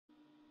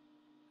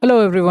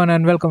Hello everyone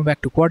and welcome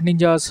back to Quad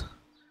Ninjas.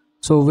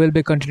 So we'll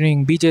be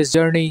continuing BJ's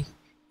journey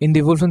in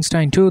the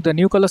Wolfenstein II, the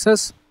new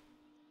Colossus.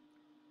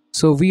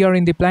 So we are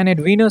in the planet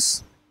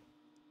Venus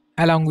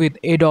along with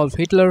Adolf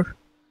Hitler.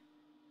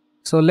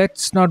 So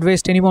let's not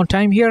waste any more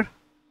time here.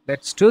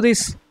 Let's do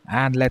this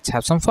and let's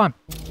have some fun.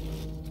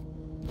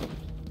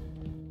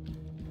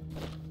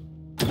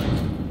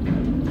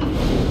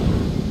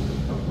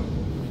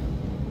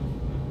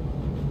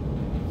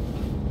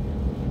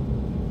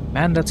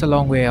 Man, that's a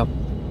long way up.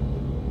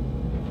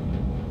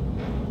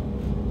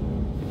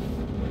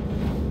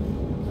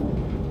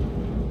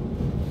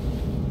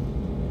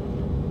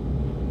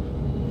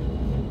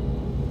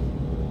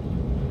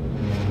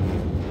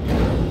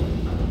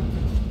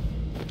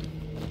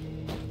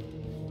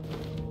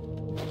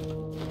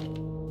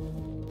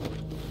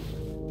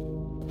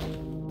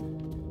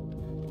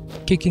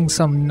 Kicking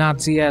some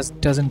Nazi ass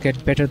doesn't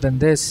get better than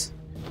this,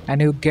 and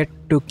you get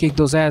to kick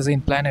those ass in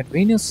planet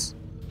Venus.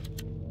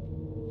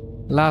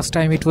 Last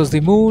time it was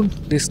the moon,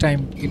 this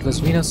time it was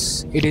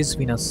Venus. It is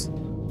Venus.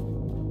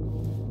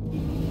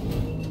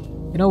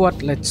 You know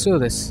what? Let's do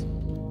this.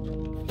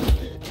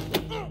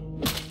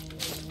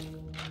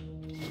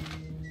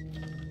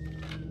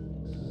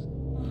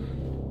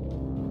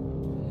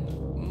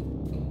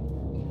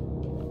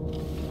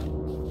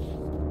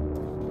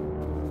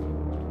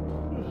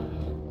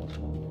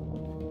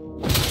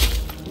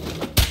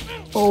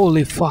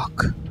 Holy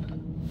fuck.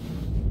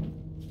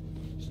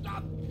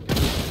 Stop.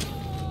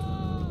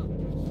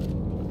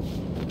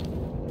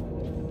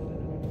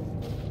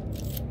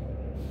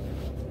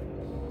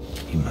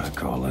 You might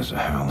call this a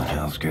howling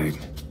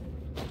hellscape.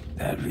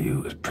 That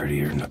view is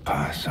prettier than a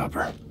pie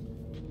supper.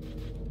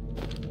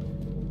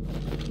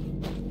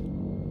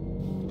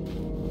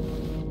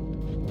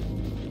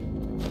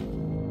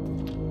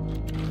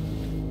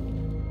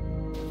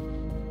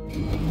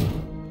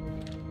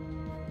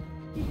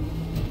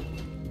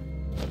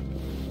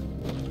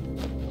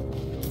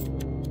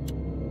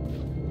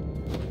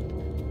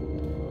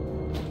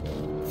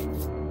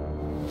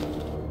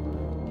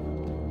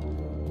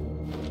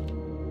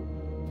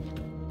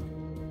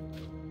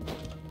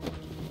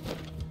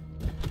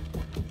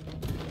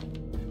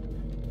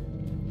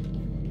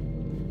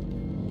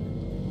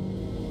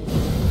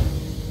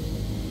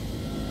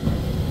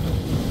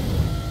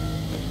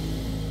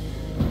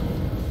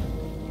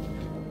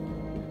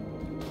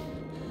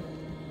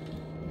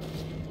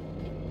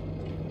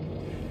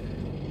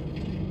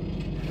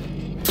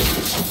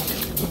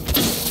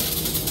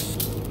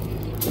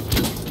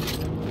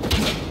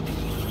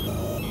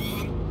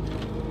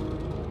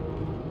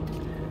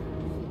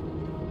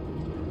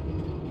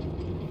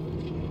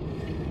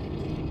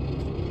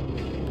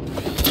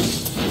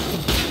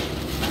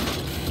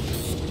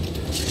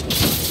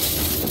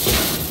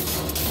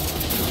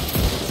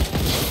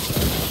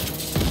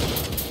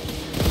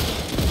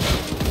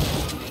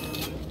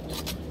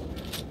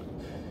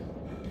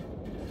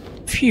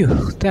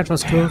 Phew, that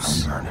was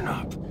close. I'm burning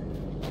up.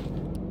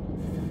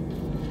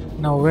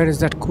 Now where is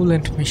that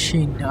coolant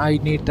machine? I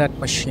need that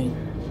machine.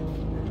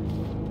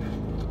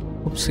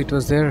 Oops, it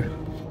was there.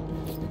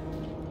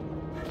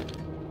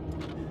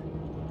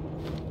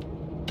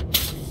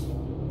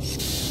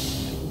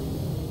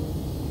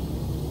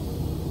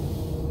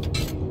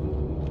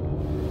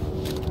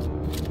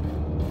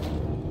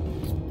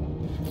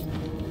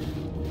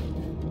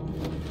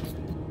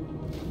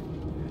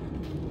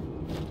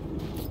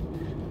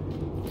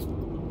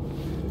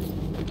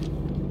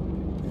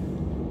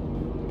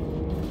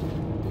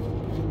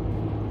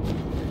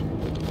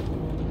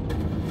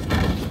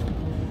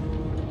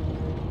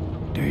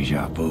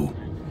 Deja vu.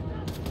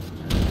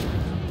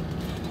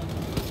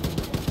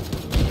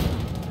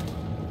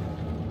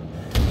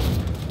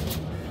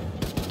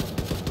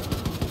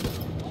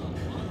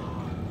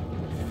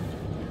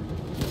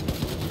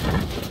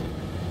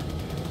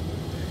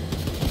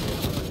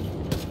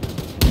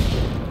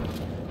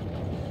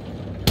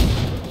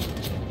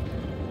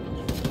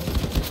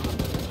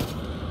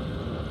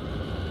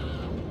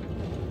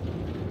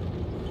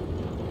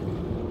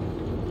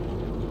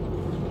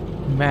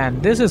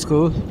 Man, this is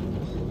cool.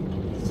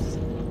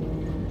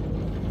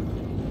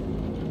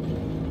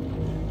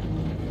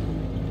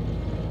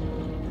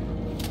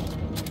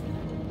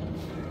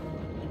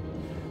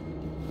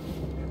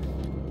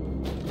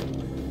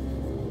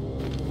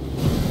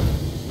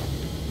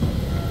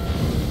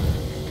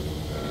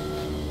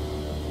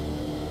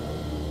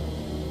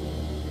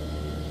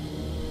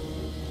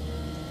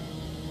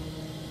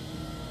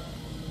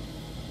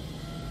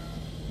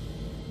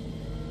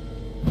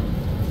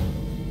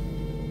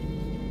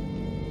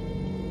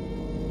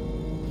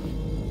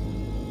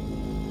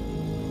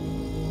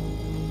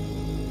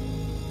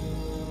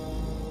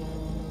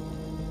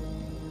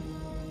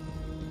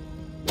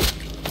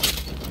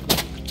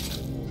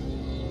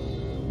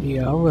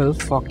 Yeah, well,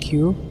 fuck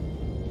you.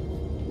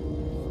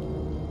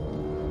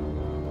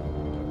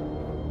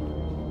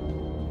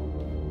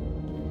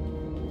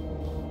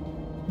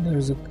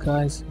 There's a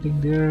guy sitting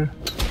there.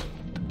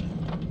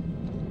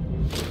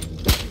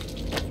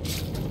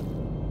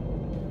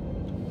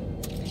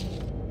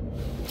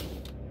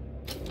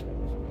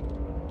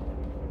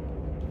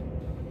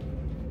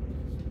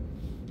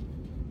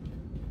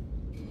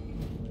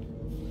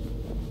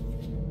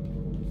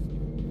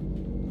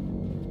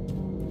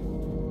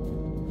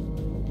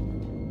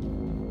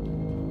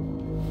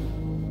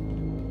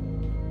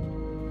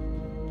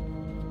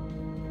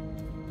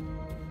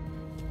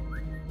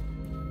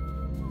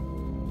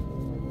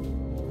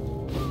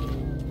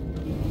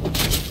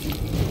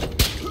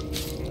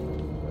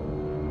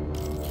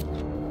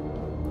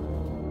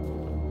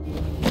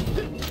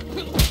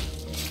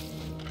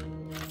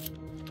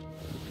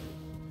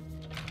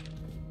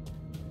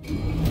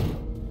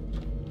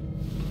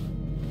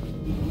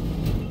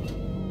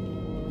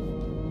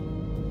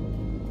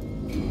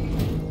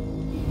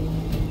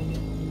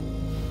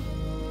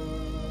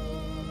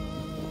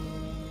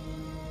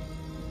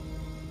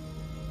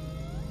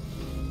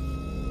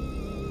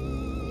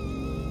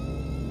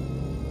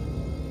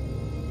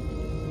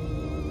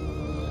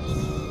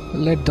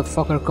 Let the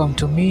fucker come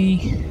to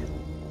me.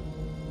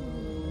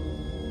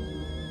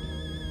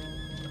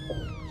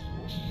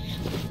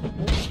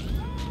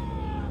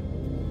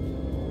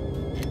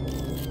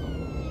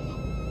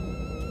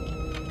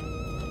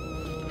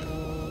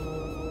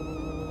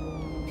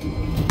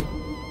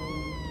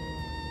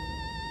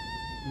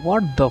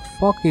 What the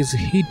fuck is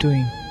he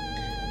doing?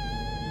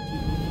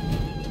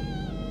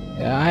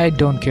 I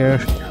don't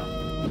care.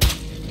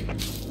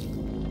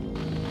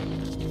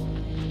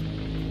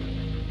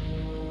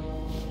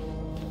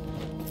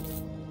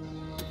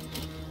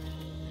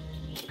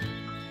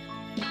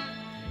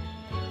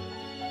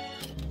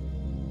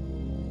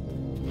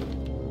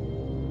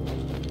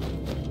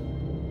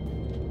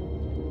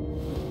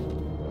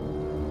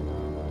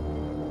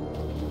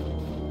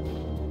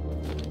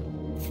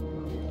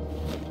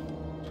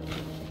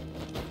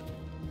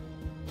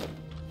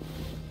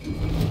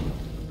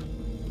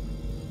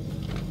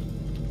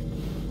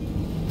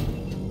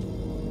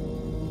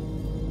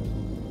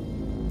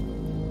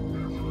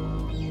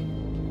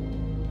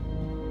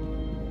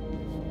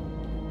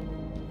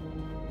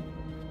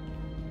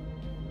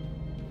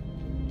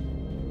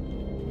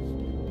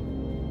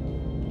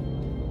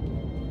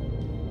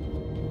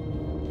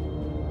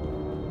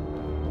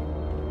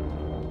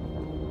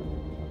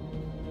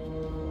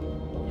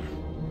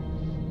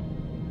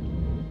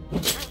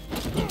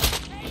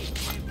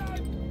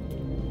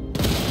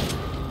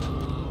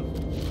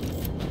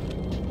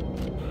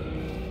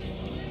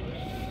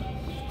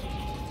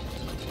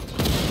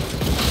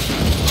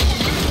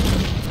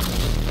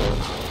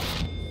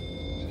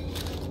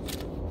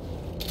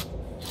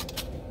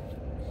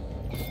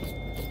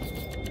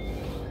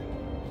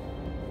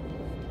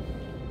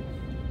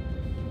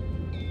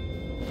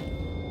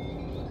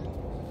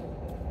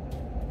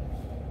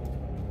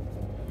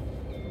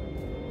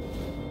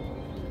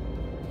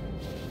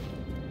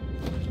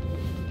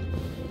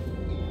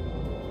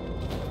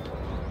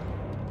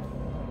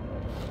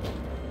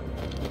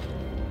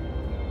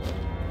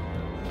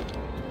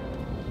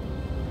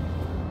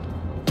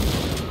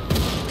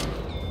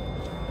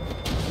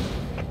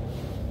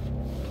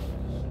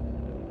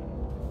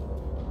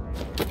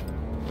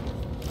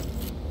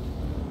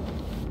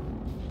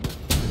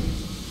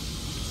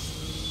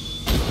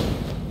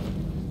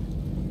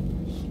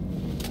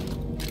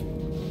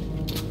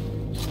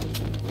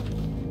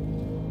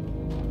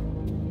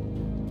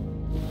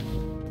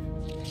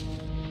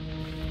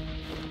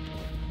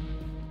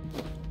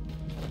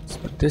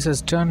 This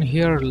is done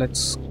here.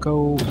 Let's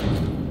go up.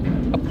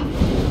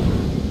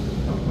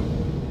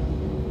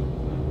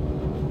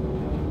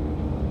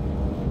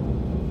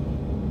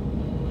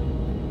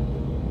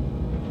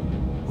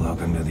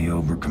 Welcome to the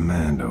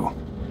Oberkommando.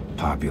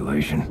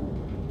 Population,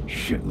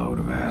 shitload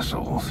of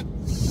assholes.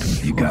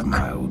 You got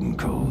my Odin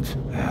codes,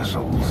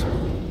 assholes.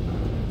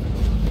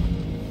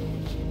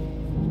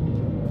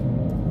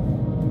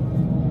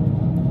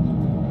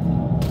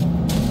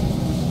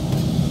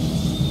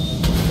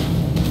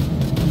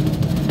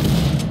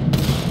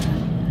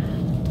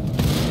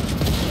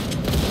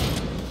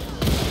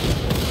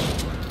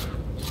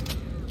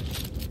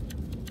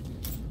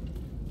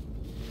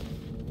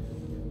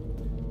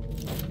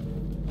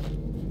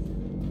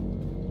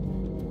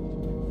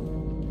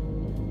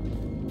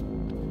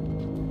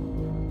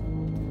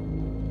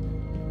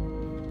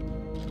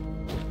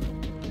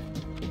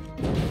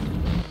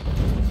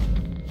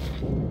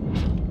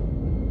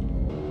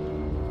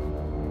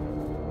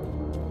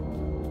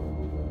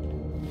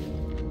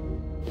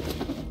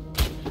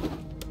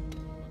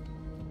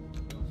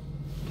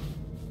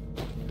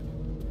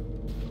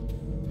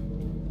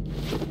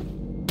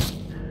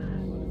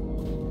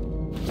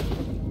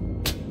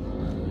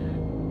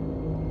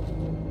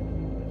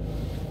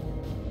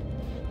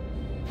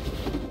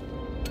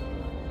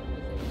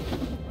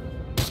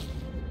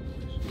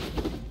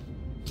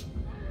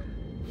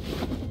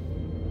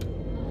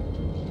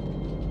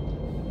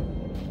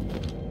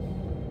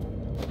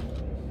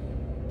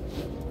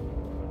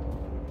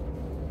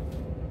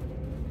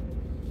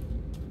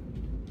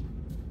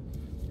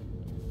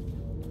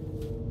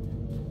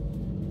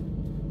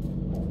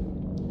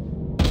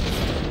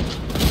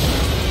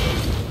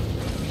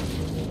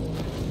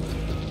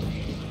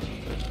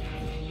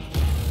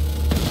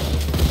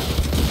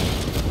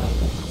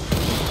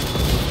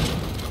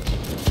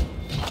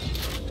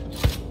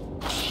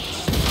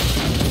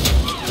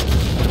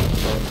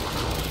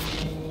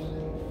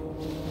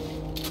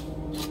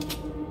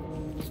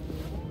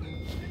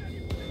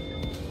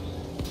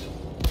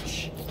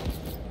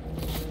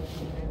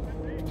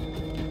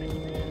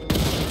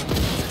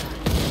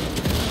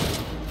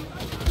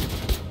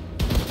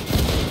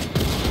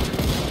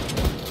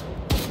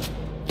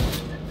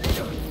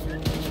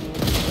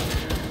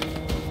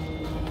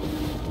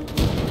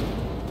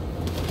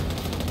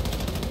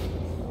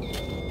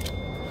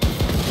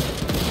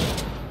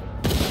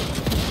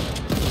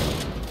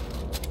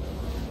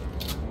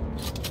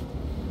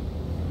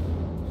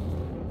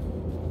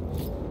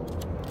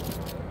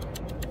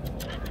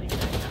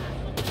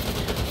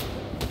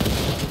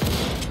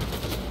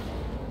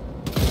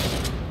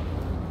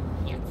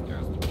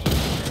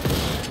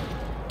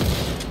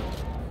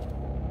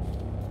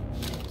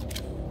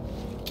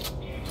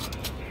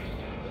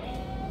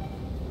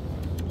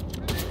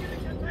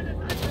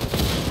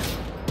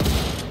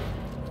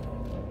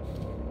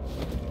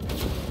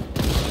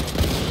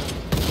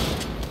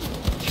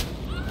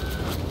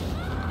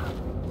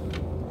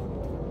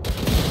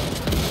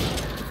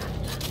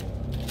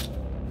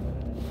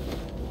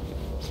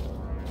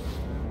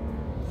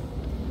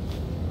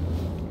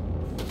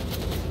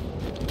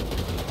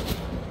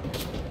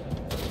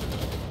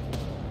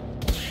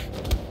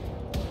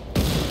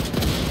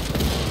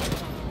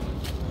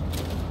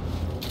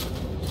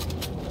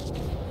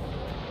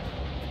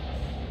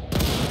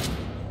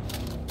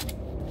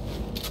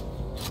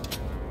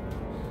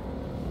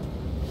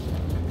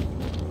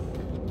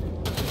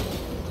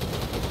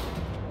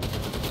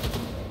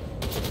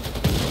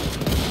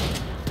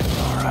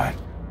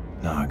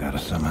 gotta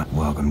sum up.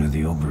 Welcome to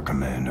the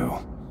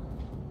Oberkommando.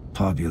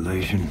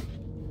 Population,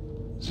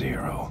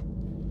 0.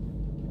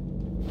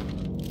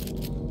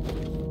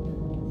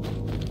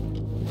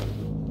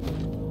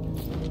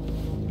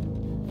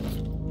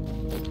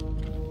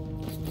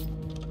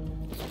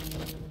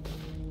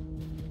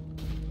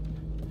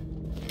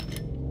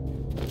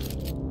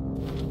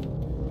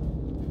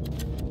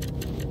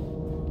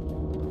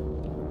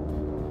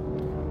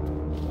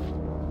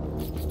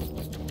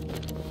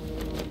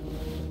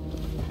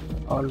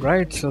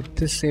 Alright, so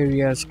this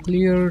area is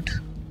cleared.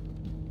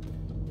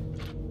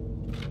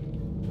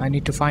 I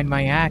need to find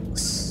my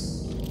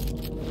axe.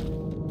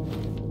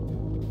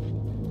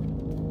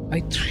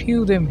 I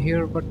threw them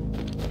here, but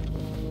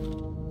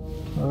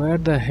where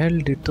the hell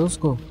did those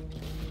go?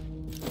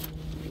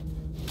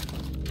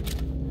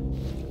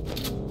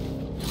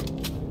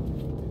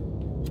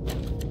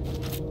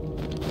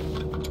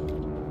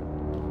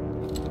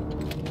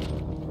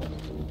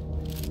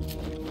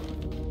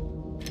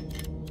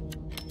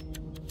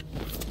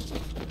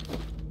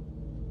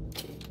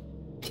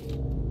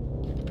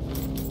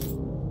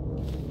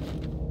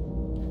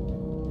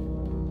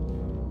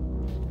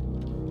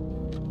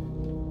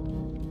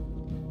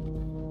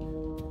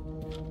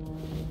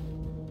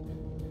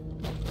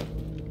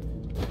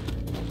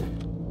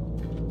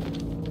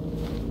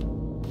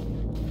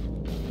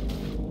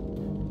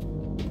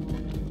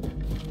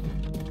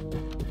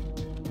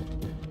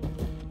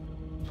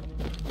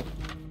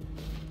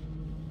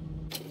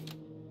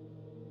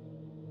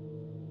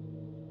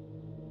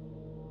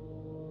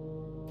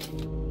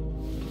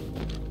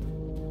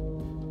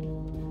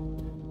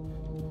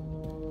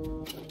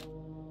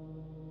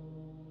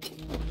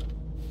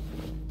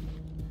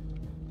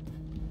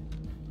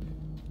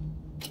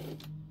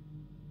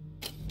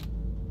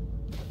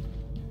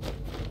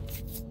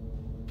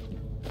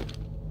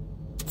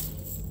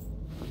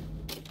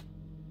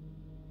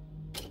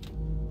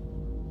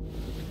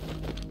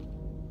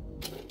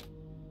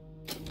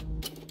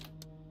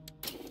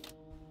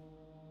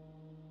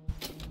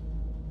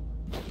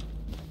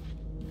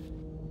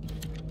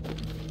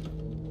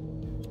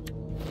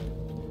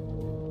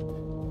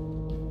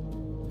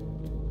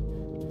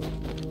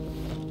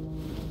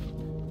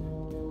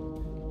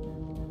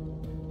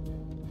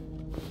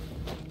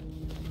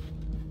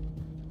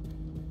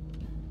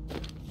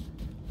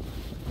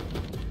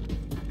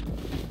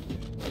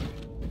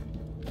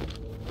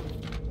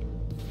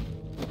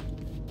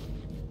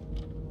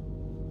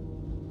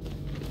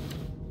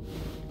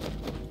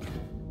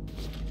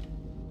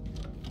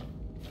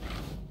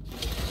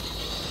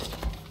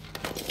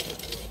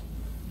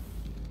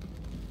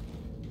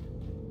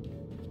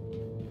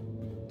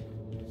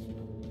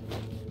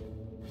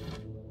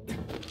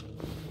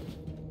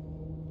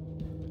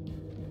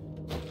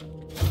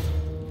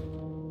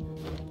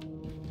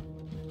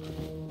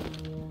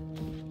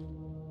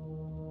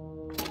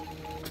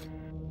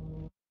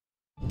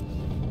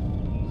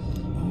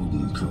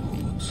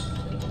 Codes.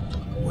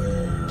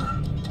 Where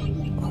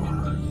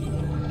are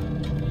you?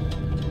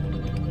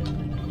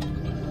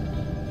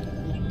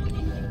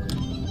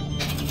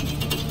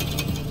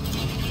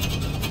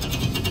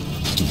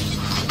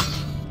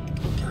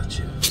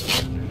 Gotcha.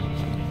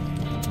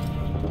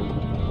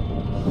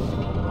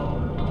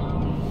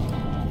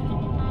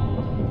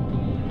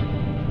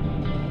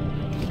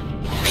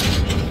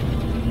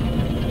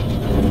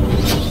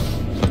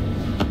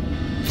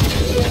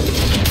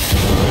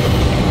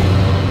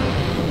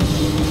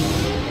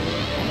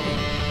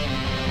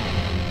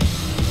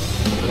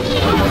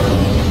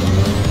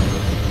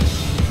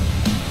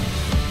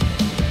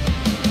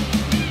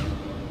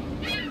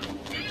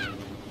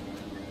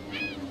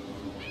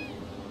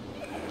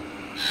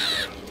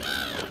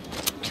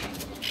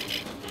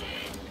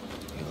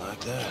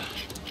 That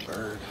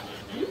bird.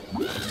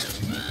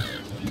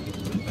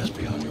 Best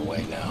be on your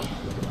way now.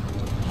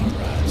 All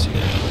right, see ya.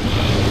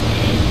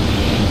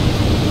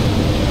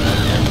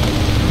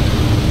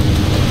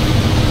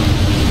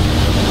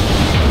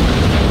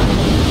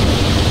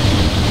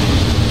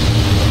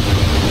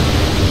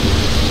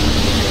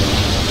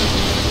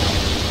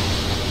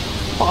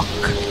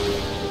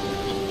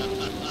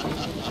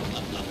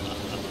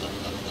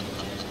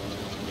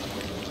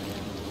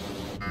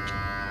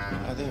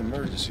 Are the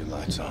emergency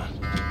lights on?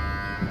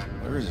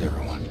 Where is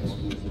everyone?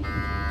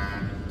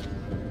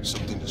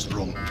 Something is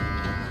wrong.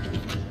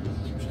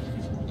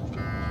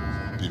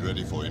 Be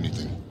ready for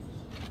anything.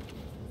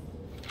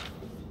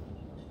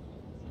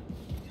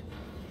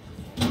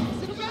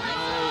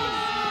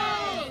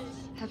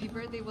 Happy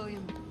birthday,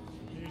 William.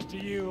 Here's to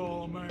you,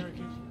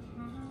 All-American.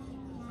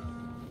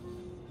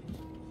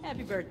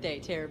 Happy birthday,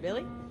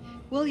 Terrorbilly.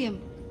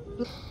 William.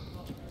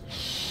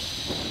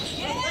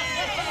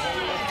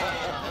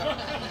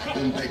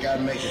 Didn't think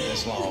I'd make it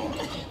this long.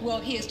 Well,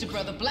 here's to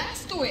Brother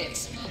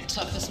Blastowitz,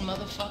 toughest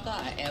motherfucker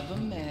I ever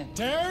met.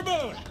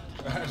 Terrible!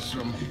 That's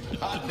some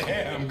hot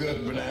damn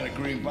good banana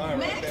cream pie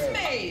right there.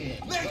 Max made.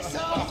 Make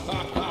some!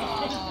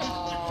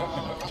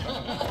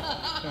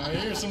 Now,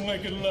 here's some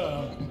wicked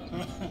love.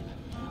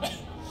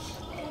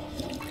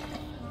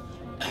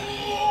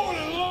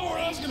 Holy Lord,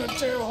 that's gonna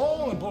tear a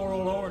hole in poor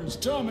old Horton's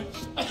tummy.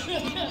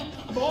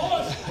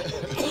 Boss!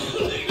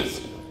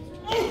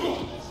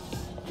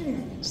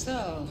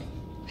 So,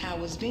 how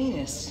was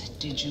Venus?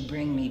 Did you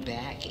bring me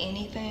back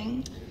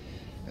anything?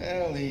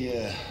 Well,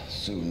 the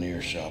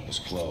souvenir shop was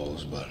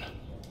closed, but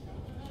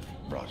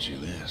brought you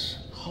this.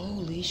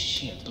 Holy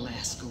shit,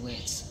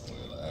 Blazkowicz.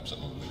 Well, I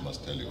absolutely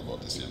must tell you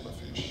about the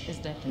silverfish. Is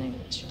that the name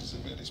of the show? It's a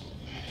very small.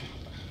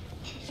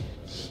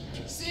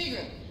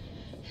 Seagram!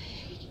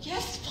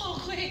 Yes,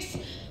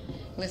 Blazkowicz!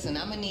 Listen,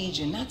 I'm gonna need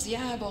your Nazi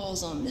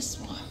eyeballs on this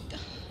one.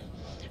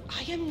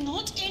 I am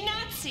not a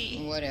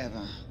Nazi.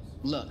 Whatever.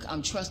 Look,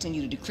 I'm trusting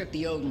you to decrypt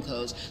the Odin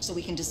codes so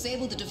we can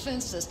disable the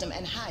defense system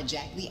and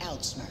hijack the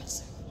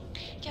Outsmarts.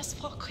 Yes,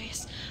 Frau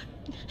Chris.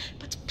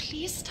 But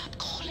please stop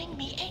calling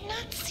me a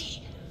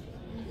Nazi.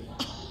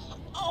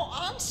 Oh,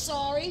 I'm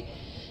sorry.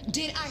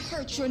 Did I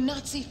hurt your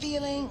Nazi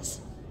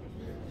feelings?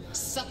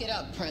 Suck it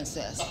up,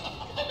 princess.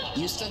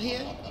 You still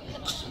here?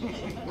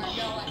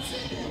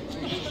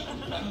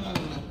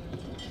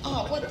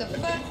 Oh, what the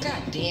fuck?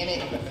 God damn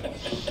it.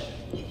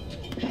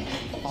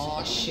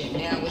 Oh, shit,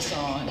 now it's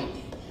on.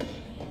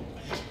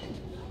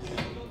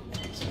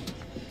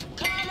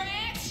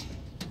 Comrades,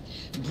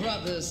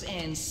 brothers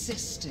and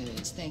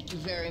sisters, thank you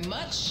very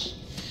much.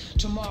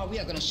 Tomorrow we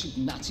are gonna shoot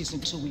Nazis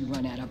until we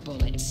run out of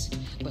bullets.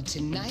 But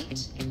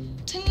tonight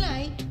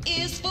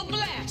is for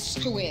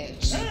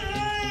Blazkowicz.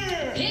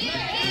 Here!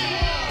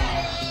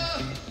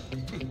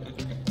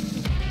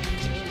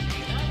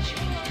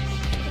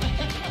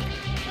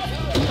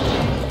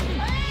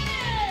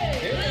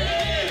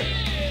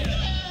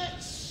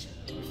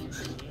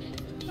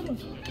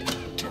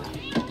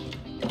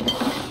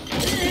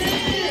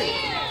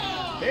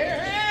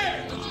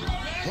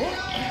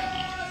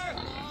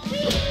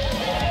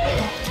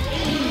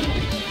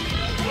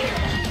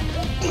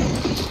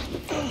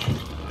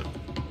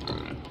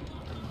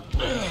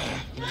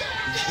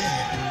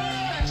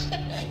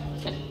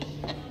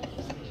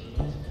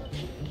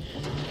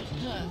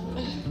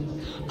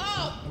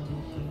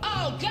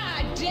 Oh,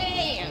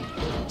 goddamn!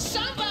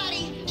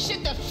 Somebody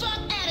shit the fuck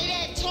out of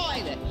that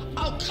toilet!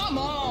 Oh, come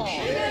on!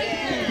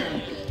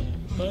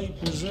 May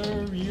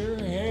preserve your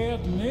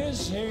head in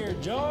this here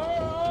jar.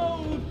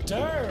 Oh,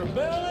 tire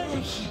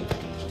belly.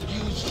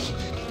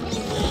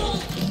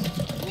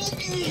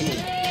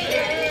 Here.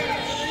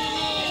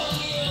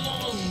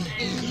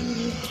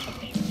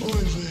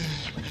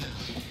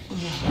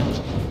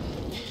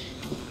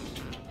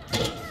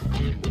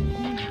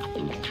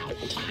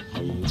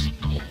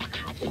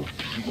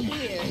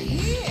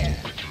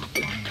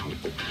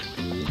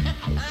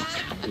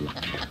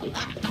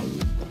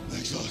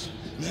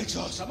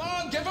 Nexus! Come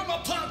on, give him a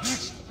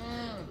punch!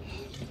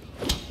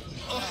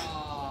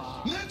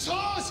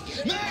 Nexus!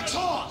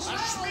 Nexus!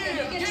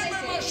 Schmiel, give him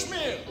a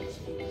schmiel.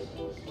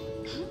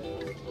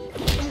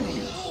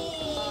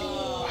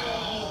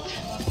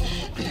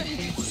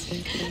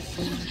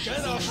 Get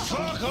the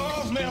fuck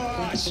off me,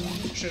 lads!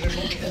 Should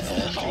have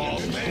get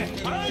off me!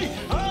 Hey,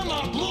 I'm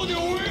a bloody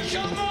weak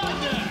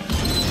commander.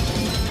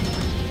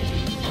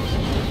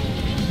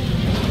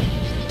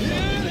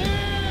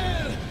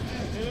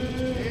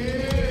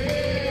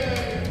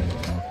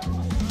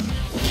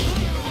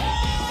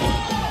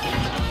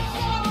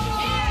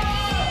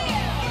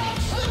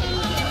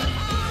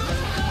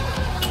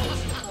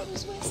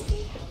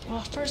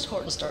 Well, first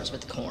Horton starts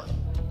with corn.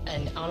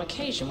 And on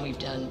occasion we've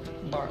done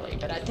barley,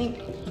 but I think,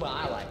 well,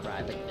 I like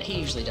rye, but he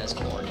usually does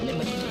corn. And then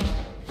we...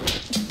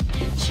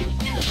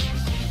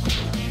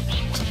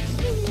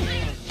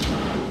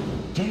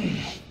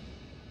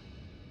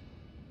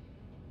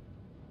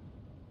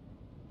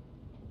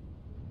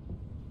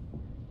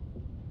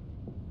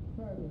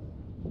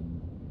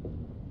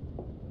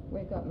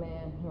 Wake up,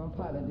 man. You're on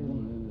pilot duty.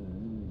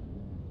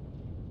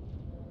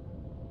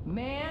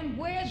 Man,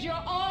 where's your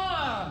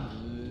arm?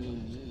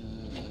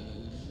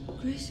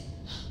 Chris,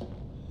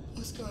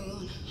 what's going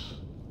on?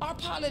 Our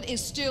pilot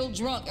is still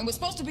drunk, and we're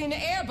supposed to be in the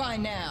air by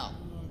now.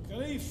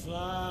 Can he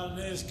fly in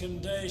this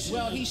condition?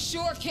 Well, he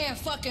sure can't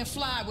fucking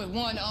fly with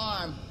one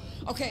arm.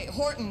 Okay,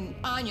 Horton,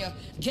 Anya,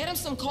 get him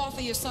some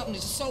coffee or something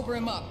to sober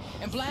him up.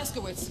 And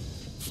Blazkowicz,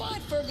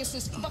 find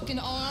Fergus's fucking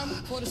arm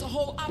before this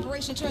whole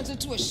operation turns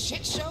into a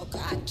shit show.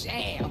 God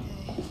damn.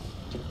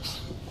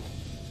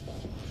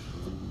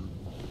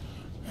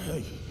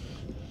 Hey,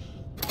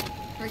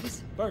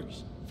 Fergus?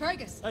 Fergus.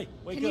 Fergus! Hey,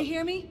 wake Can up. you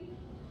hear me?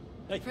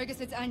 Hey.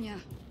 Fergus, it's Anya.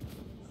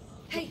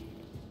 Hey!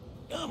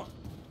 Come on.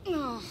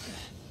 Oh.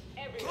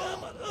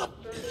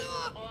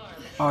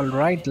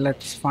 Alright,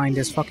 let's find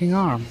his fucking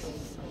arm.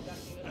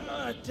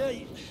 I tell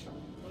you,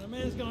 when a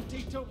man's gonna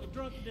teetotal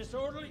drunk and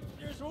disorderly,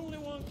 there's only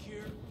one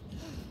cure.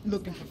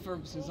 Looking for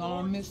Fergus's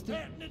arm,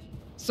 mister?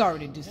 Sorry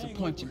to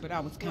disappoint you, but I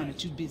was kind of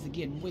too busy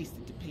getting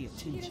wasted to pay He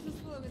attention.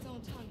 doesn't swallow his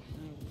own tongue.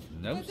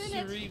 No What's in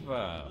it? siree,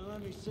 Bob.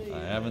 Let me see. I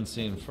haven't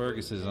seen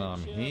Fergus's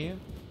arm here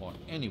or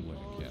anywhere,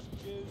 Captain.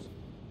 Juice,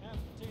 half a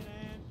tin of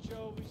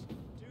anchovies,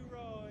 2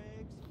 raw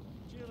eggs,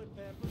 chili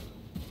peppers.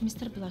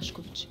 Mr.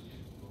 Blazkowicz,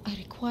 I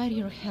require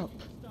your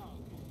help.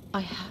 I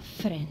have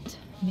a friend,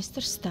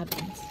 Mr.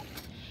 Stubbins.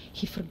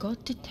 He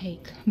forgot to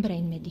take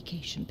brain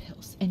medication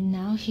pills, and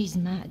now he's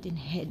mad in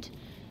head.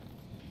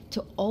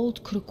 To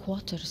old crew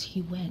quarters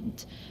he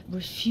went,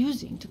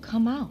 refusing to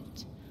come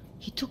out.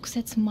 He took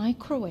Set's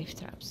microwave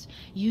traps,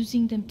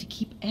 using them to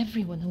keep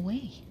everyone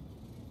away.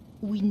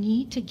 We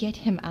need to get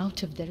him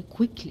out of there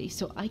quickly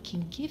so I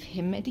can give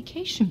him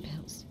medication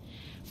pills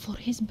for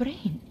his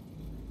brain.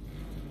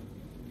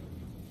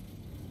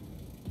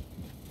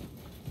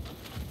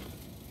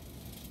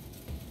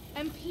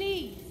 And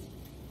please,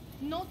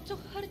 not to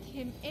hurt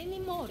him any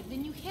more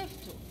than you have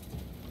to.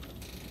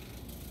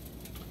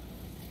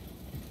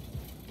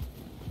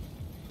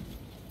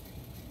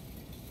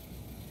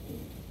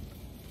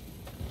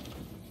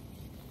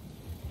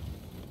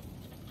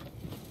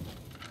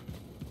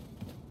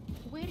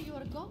 Where you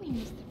are going,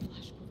 Mr.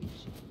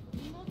 Blazkowicz?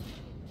 Not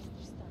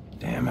Mr. Stark.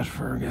 Damn it,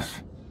 Fergus.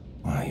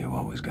 Why you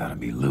always gotta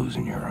be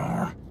losing your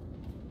arm?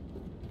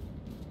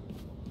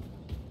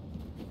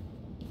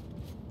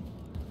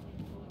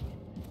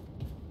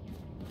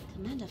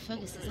 Commander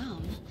Fergus's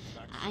arm.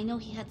 I know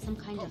he had some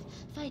kind of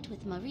fight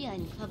with Maria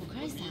in Club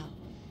Kreisau.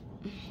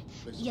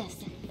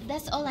 Yes,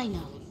 that's all I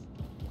know.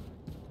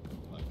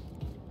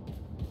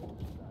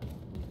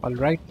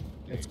 Alright,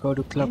 let's go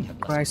to Club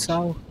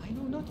Kreisau. I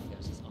know not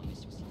Fergus's arm,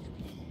 Mr. Stark.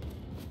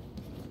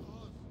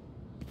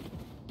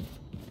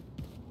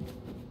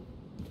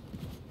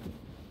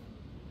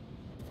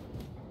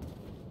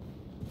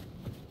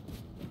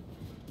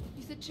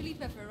 You said chili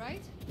pepper,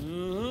 right?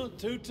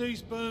 2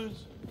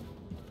 teaspoons.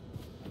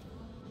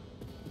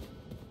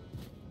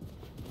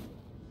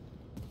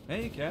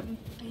 Hey, Captain.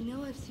 I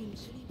know I've seen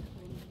chili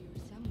pepper in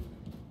here somewhere.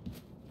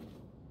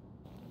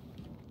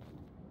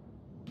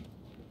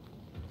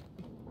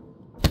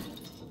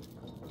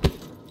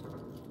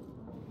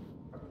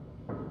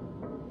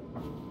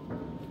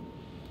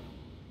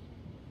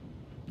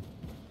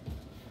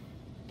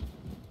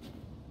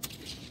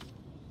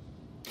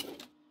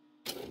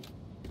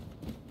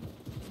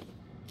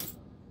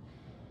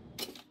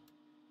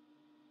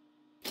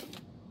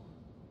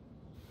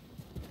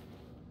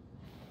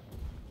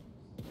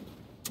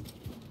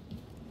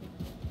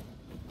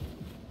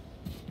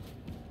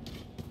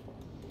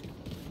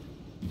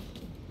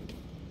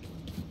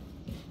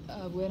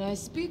 When I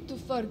speak to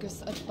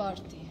Fergus at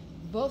party,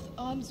 both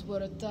arms were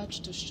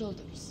attached to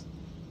shoulders.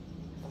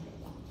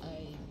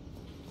 I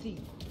think.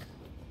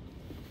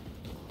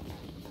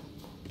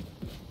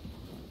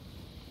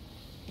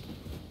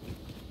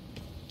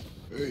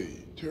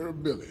 Hey, Terror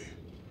Billy.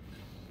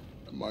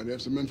 I might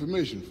have some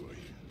information for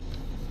you.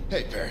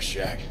 Hey,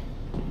 Parashak.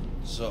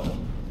 So,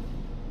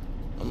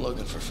 I'm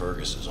looking for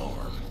Fergus's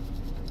arm.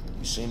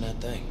 You seen that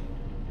thing?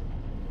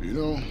 You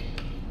know,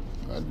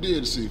 I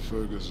did see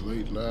Fergus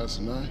late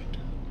last night.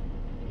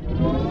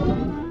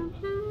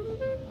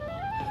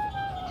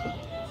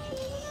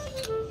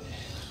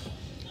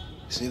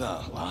 See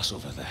that lass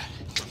over there?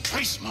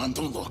 Christ, man,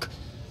 don't look.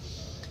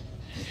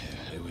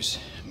 Yeah, I was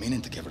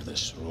meaning to give her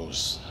this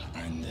rose,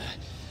 and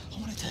I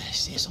wanted to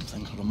say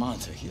something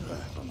romantic. You're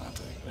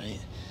romantic, right?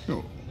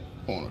 No,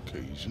 on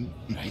occasion.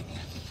 Right.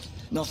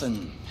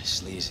 Nothing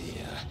sleazy.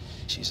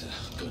 She's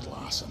a good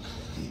lass, and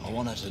I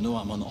want her to know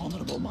I'm an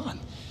honorable man.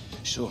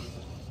 So,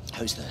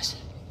 how's this?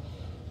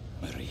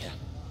 Maria,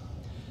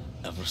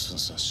 ever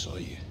since I saw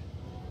you,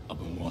 I've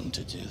been wanting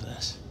to do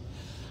this.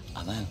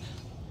 And then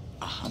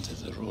I handed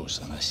the rose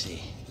and I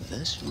say,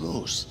 this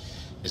rose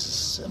is a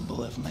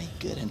symbol of my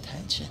good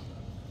intention.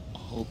 I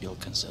hope you'll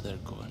consider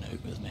going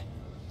out with me.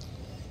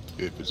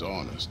 If it's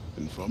honest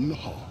and from the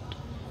heart,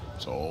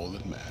 it's all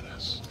that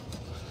matters.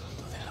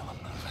 Damn, I'm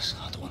nervous.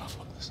 I don't want to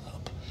fuck this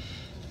up.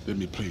 Let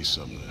me play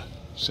something to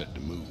set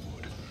the mood.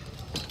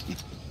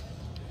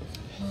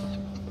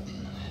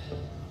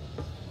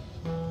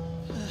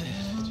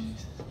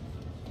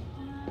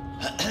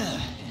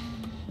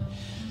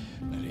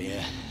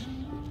 Maria,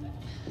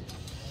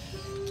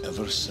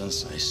 ever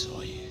since I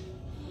saw you,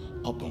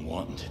 I've been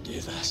wanting to do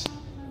this.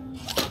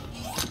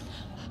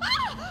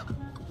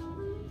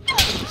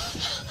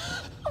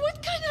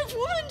 What kind of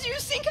woman do you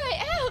think I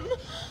am?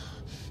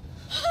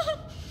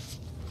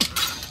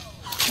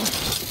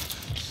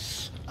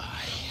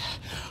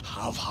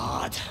 I've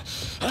had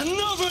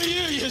enough of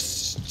you, you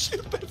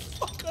stupid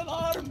fucking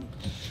arm.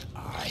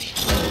 I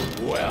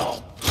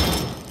will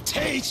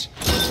teach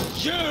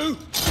you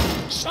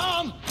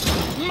some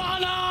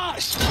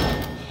manners.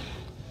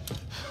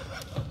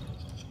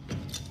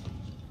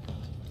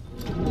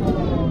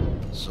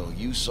 So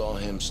you saw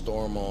him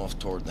storm off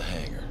toward the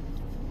hangar?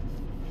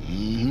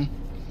 Mm-hmm.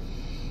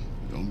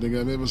 Don't think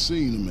I've ever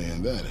seen a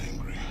man that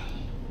angry.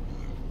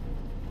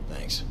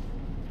 Thanks.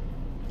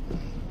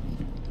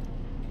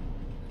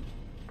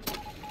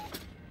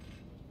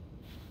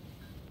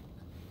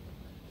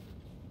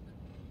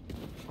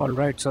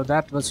 Alright, so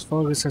that was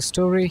Fergus'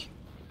 story.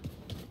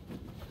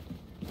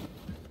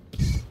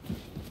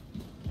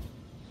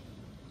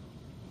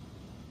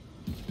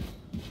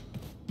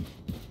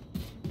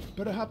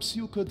 Perhaps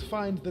you could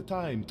find the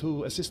time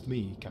to assist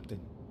me, Captain.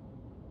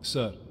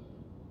 Sir,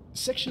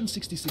 Section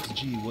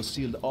 66G was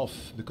sealed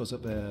off because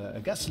of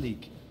a gas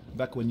leak.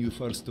 back when you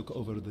first took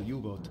over the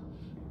U-boat.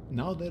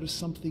 Now there's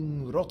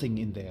something rotting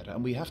in there,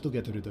 and we have to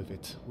get rid of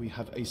it. We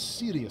have a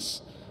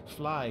serious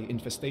fly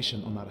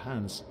infestation on our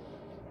hands.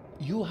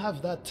 You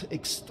have that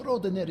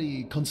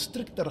extraordinary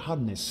constrictor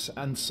harness,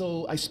 and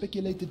so I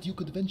speculated you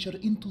could venture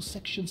into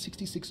Section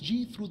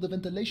 66G through the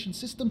ventilation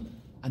system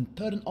and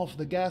turn off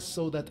the gas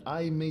so that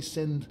I may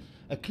send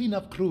a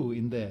cleanup crew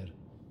in there.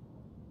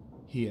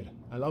 Here,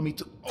 allow me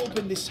to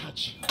open this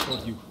hatch for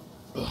you.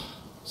 Ugh,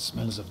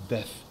 smells of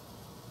death.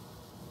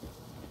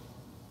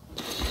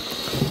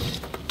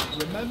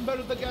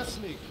 Remember the gas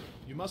leak.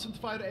 You mustn't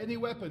fire any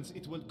weapons.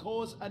 It will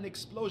cause an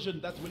explosion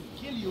that will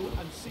kill you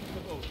and sink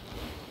the boat.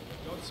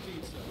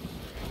 Godspeed, sir.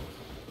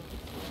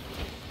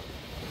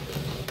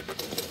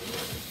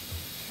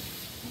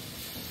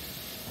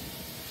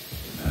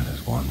 That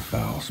is one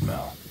foul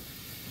smell.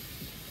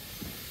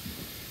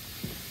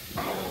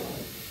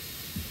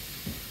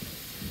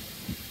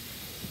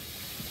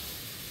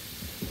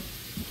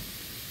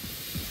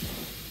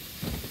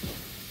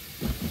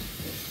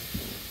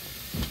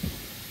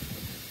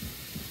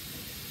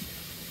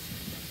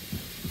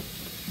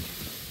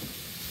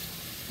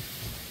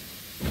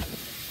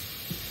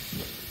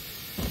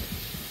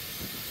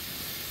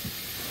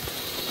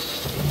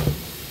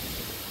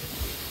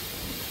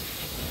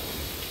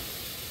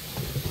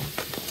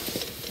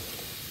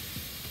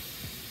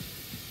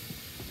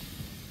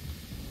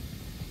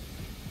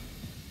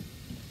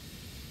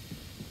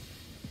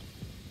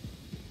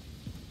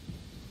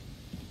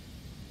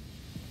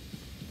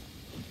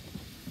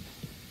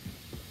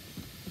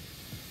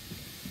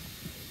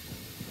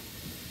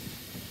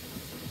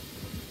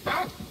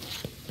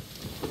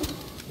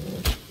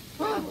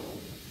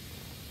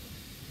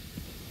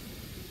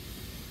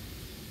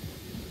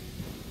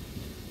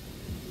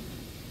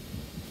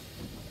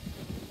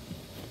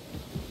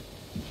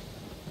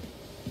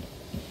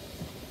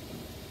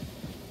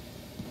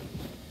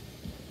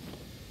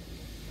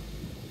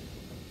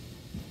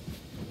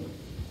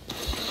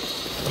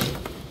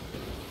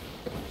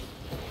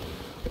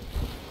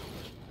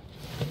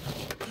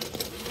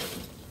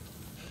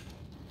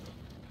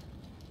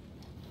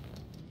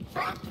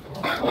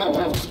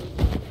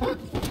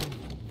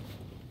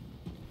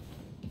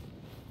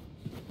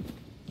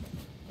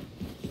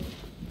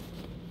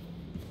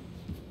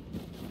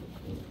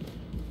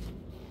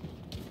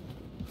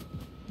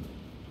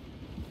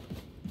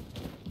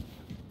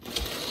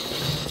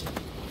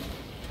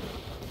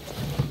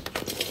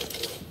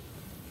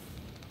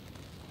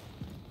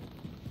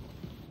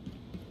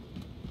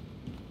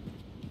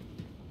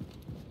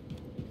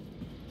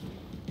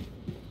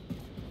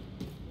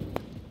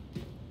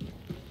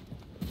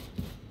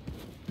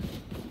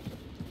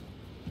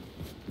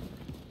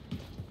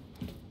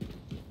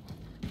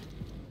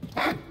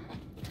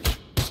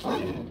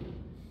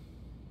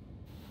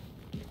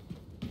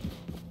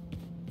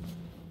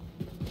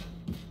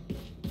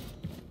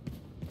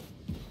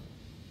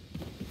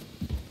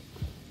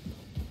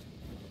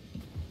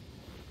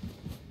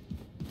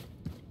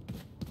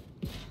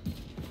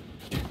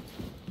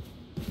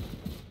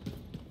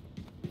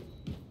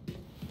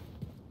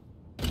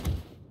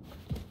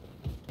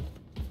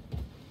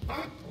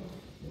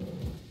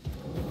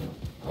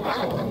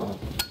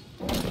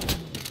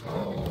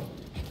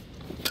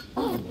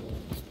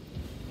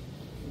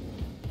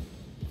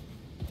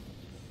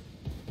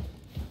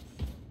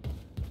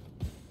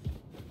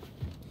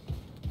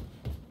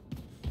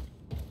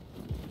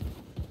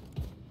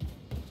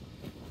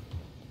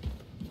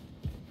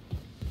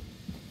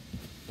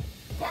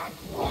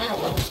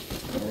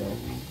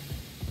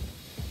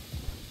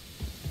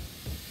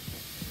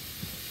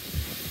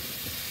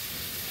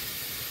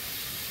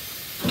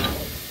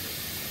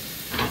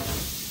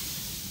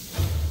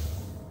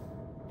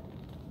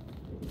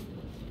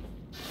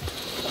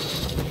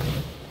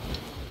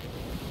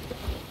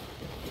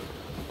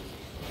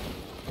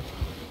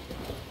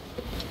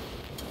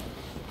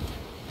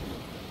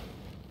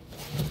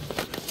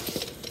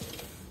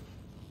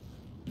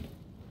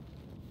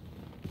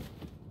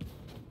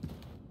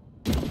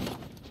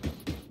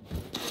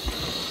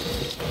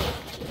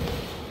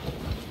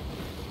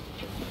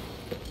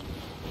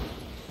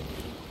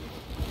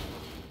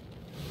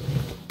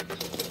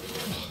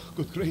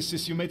 Good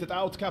gracious, you made it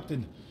out,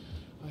 Captain.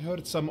 I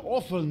heard some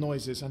awful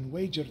noises and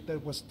wagered there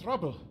was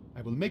trouble.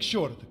 I will make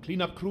sure the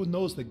cleanup crew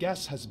knows the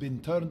gas has been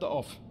turned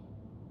off.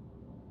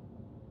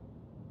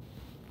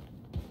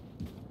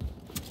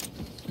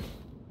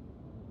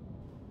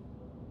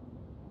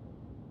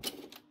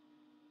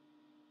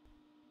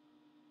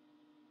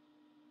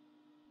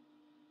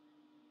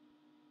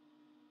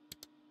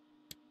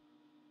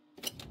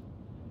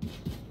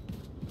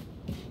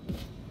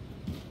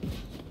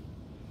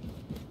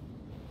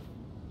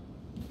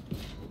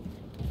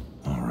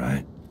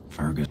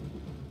 Fergus.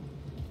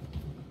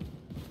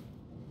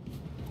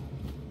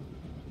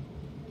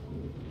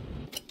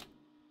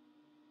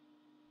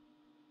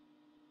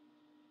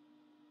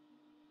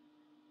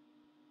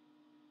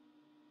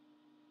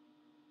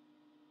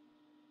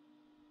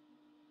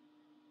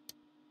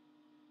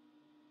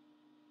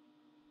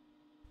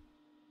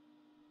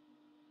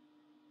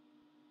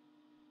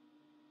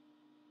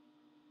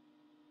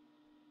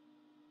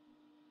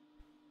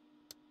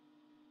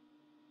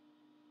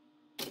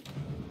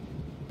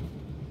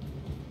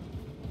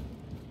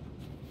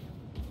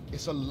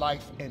 It's a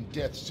life and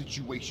death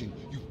situation.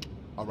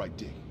 All right,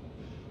 Dick.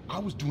 I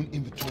was doing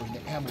inventory in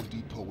the ammo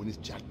depot when this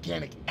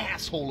gigantic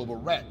asshole of a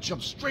rat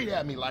jumped straight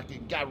at me like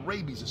it got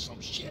rabies or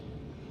some shit.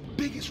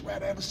 Biggest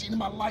rat I ever seen in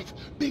my life.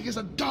 Big as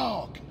a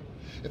dog.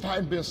 If I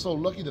hadn't been so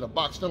lucky that a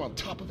box fell on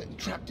top of it and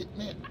trapped it,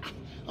 man,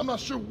 I'm not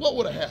sure what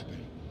would have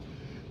happened.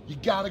 You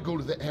gotta go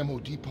to the ammo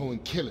depot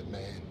and kill it,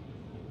 man.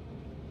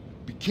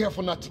 Be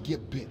careful not to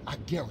get bit. I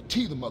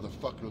guarantee the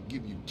motherfucker will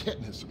give you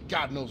tetanus or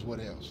God knows what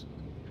else.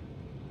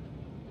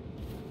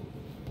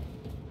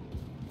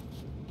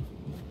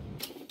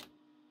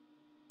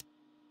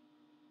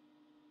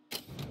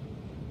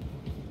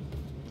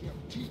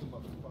 Guarantee the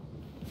motherfucker.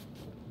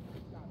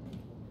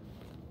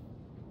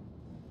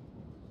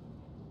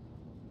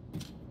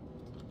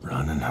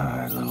 Running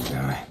high, little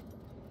guy.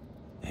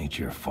 Ain't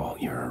your fault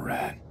you're a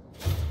rat.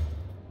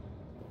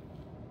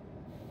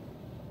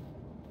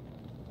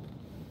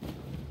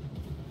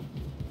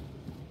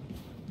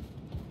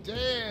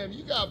 Damn,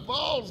 you got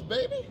balls,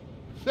 baby.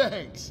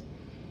 Thanks.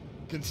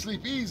 Can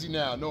sleep easy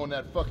now knowing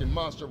that fucking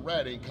monster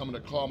rat ain't coming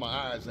to claw my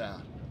eyes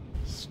out.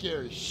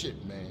 Scary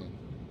shit, man.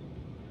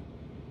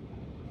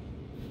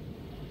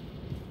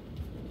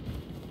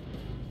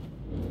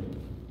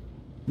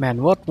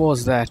 Man, what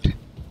was that?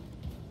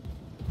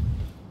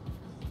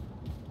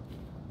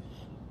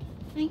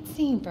 I ain't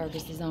seen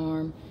Fergus's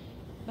arm,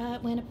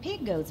 but when a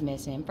pig goes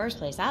missing, first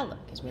place I look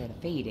is where the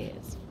feed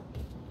is.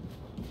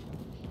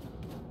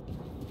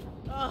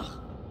 Ugh,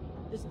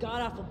 this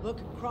god-awful book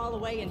could crawl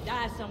away and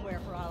die somewhere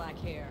for all I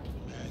care.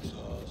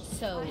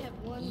 So,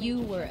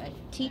 you were a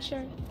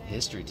teacher?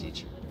 History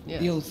teacher. Yeah.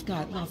 The old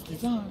Scott lost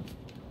his arm.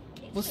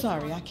 Well,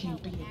 sorry, I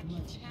can't be of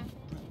much help.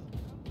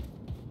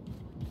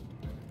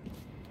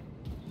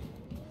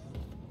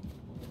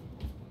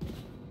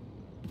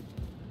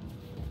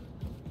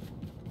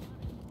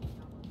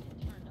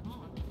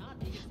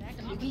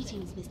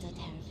 Greetings, Mr.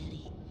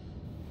 Taravelli.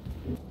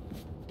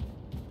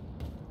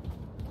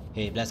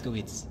 Hey,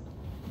 Blaskowitz.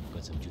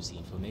 Got some juicy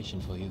information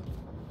for you.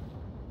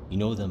 You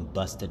know them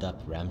busted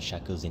up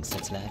ramshackles in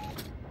Set's lab?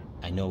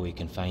 I know where you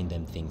can find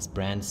them things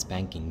brand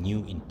spanking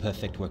new in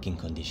perfect working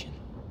condition.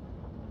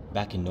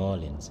 Back in New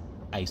Orleans,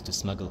 I used to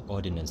smuggle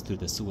ordnance through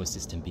the sewer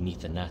system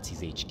beneath the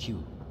Nazis' HQ,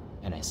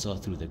 and I saw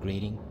through the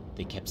grating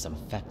they kept some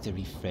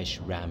factory fresh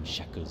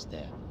ramshackles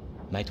there.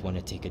 Might want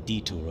to take a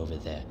detour over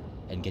there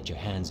and get your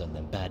hands on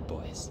them bad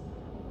boys.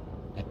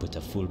 I put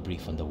a full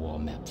brief on the war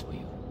map for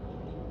you.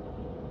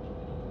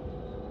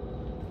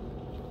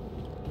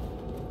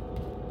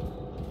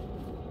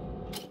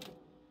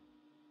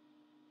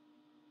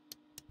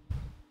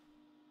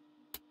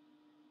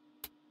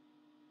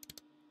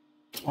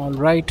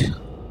 Alright,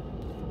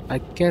 I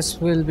guess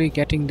we'll be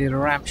getting the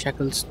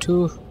ramshackles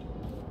too.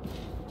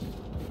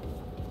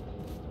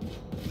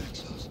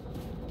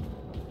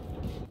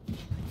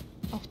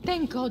 Oh,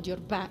 thank God you're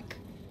back.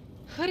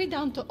 Hurry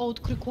down to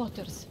Old Crew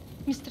Quarters.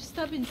 Mr.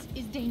 Stubbins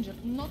is danger,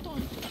 not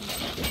only to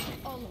himself,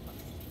 but all of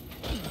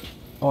us.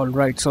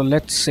 Alright, so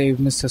let's save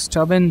Mr.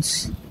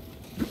 Stubbins.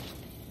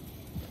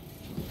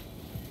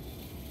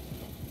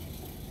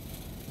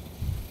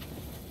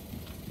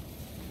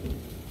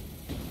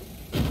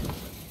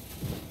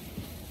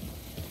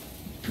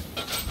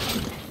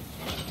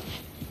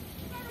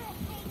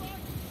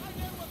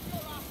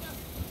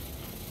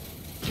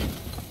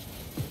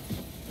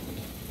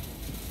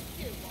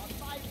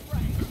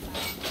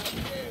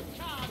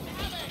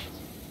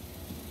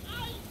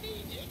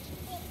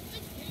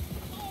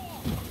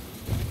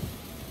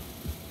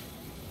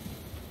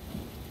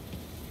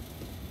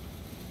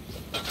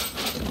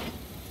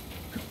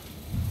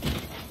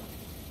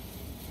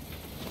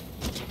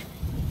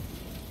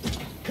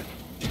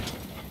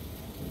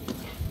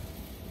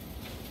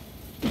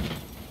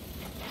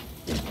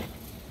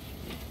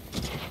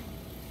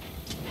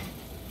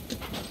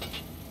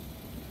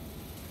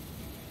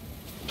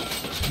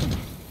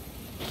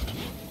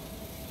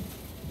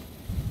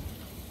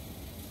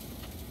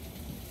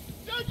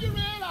 Don't you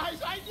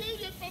realize I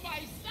need it for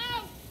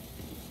myself?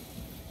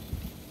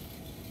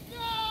 No!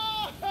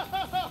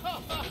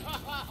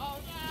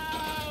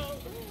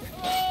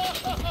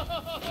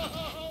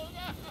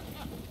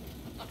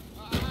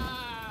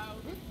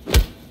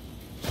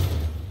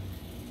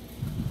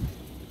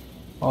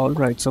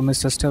 Alright, so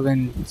Mr.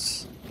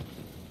 Stubbins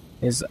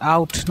is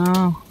out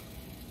now.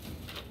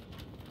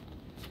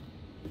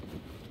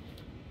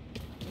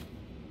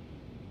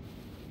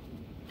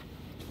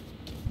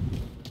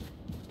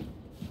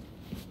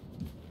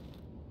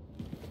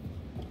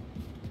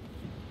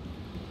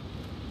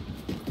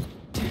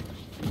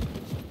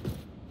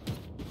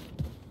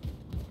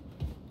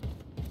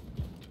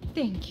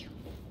 Thank you.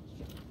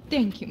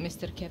 Thank you,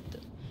 Mr. Captain.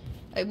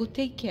 I will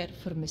take care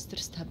for Mr.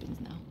 Stubbins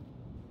now.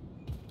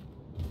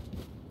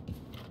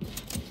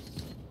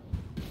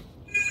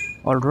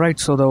 Alright,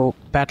 so the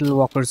battle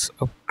walkers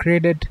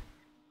upgraded.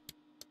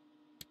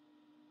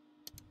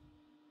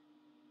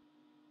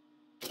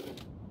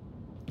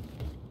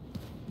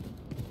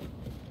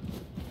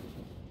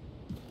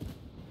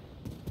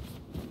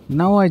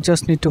 Now I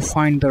just need to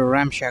find the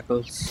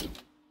ramshackles.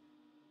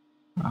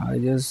 I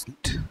just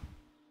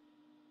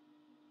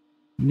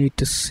Need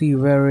to see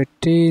where it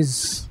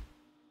is.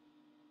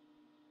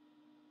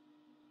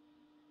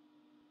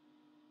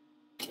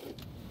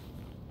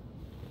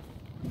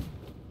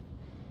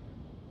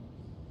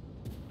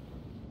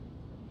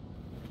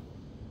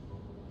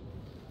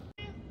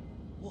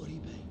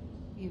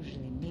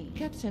 Usually me.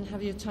 Captain,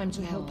 have you time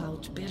to help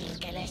out?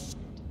 Bergeles.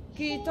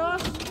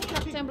 Kiitos,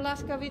 Captain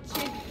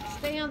Blaskovici.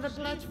 Stay on the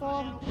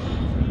platform.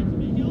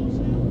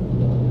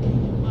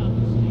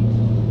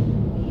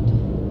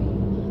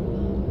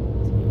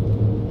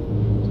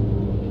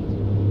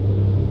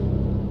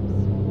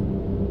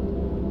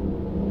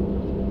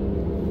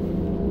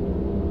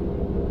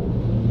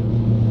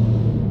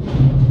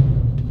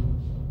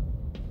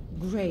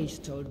 Grace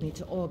told me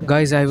to organize.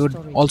 Guys, I would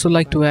also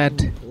like to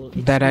add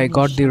that I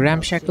got the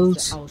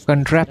ramshackles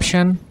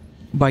contraption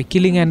by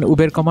killing an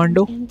Uber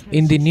commando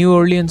in the New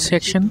Orleans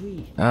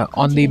section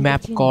on the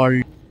map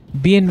called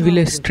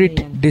Bienville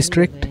Street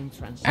District,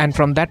 and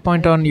from that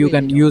point on you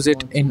can use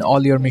it in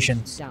all your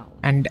missions.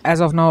 And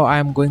as of now I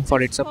am going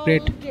for its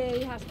upgrade,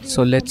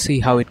 so let's see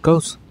how it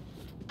goes.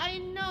 I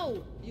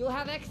know you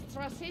have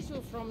extra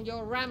tissue from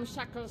your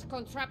ramshackles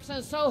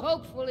contraption, so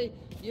hopefully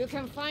you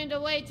can find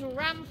a way to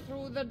ram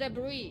through the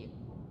debris.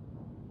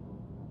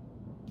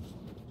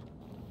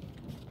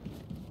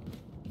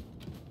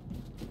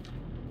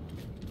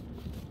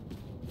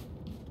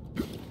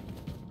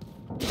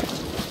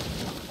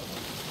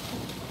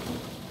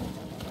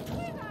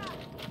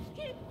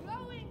 Keep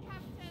going,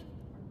 Captain!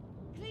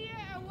 Clear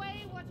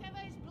away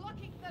whatever is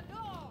blocking the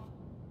door!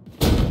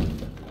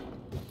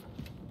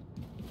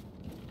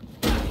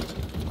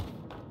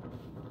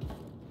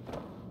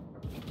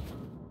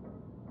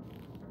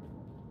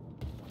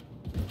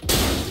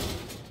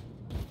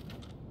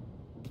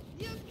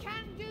 You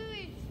can do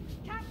it!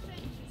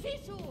 Captain,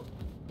 Sisu!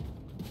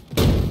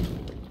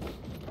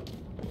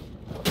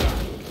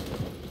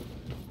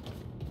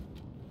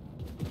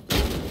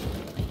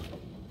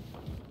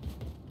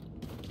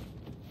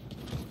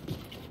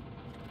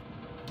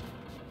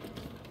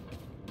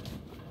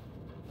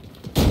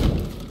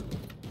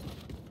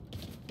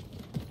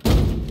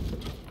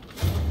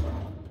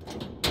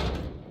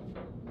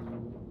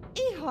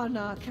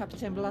 Ihana,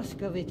 Captain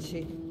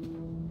Blaskovici.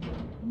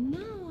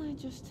 Now I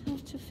just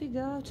have to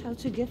figure out how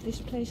to get this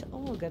place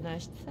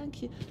organized.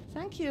 Thank you.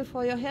 Thank you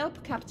for your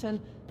help,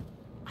 Captain.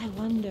 I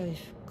wonder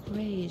if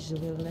Grace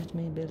will let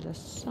me build a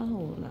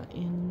sauna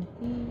in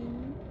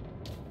here.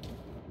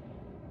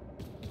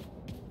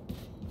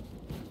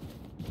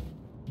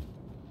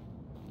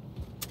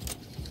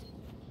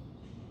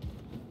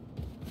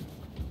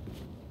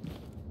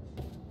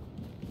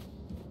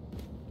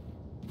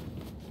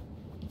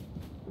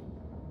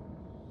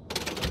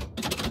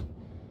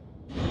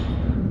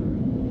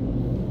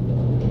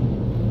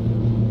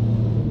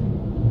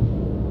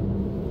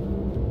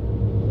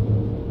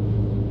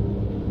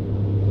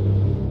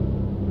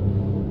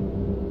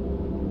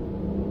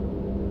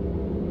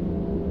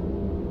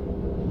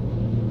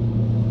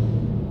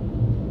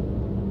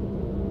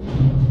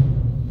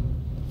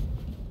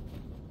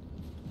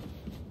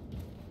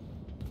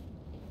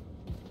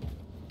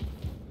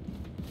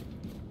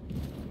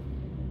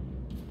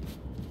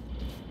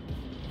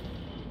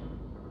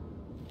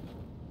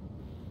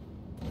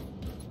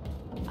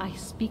 I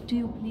speak to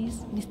you,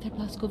 please, Mr.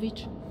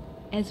 Blaskovic.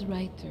 As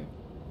writer,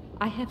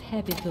 I have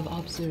habit of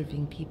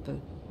observing people.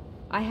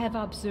 I have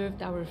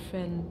observed our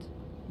friend,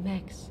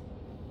 Max.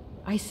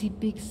 I see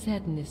big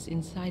sadness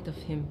inside of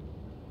him.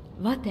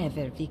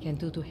 Whatever we can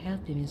do to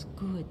help him is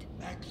good.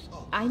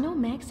 I know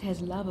Max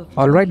has love of...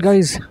 Alright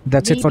guys,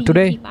 that's it for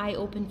today.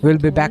 We'll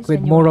be back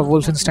with more of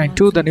Wolfenstein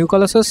II, the new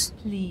Colossus.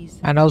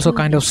 And also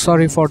kind of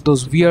sorry for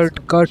those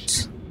weird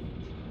cuts.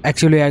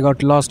 Actually I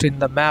got lost in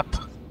the map,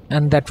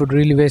 and that would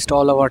really waste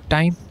all our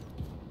time.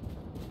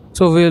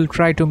 So we'll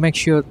try to make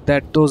sure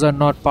that those are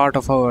not part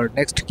of our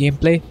next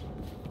gameplay.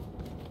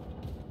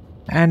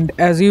 And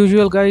as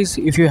usual guys,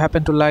 if you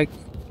happen to like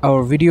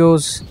our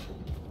videos,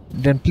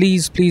 then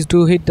please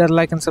do hit that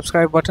like and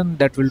subscribe button.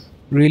 That will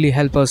really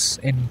help us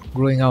in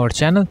growing our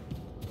channel.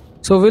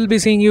 So we'll be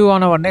seeing you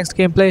on our next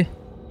gameplay.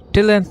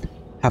 Till then,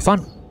 have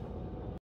fun.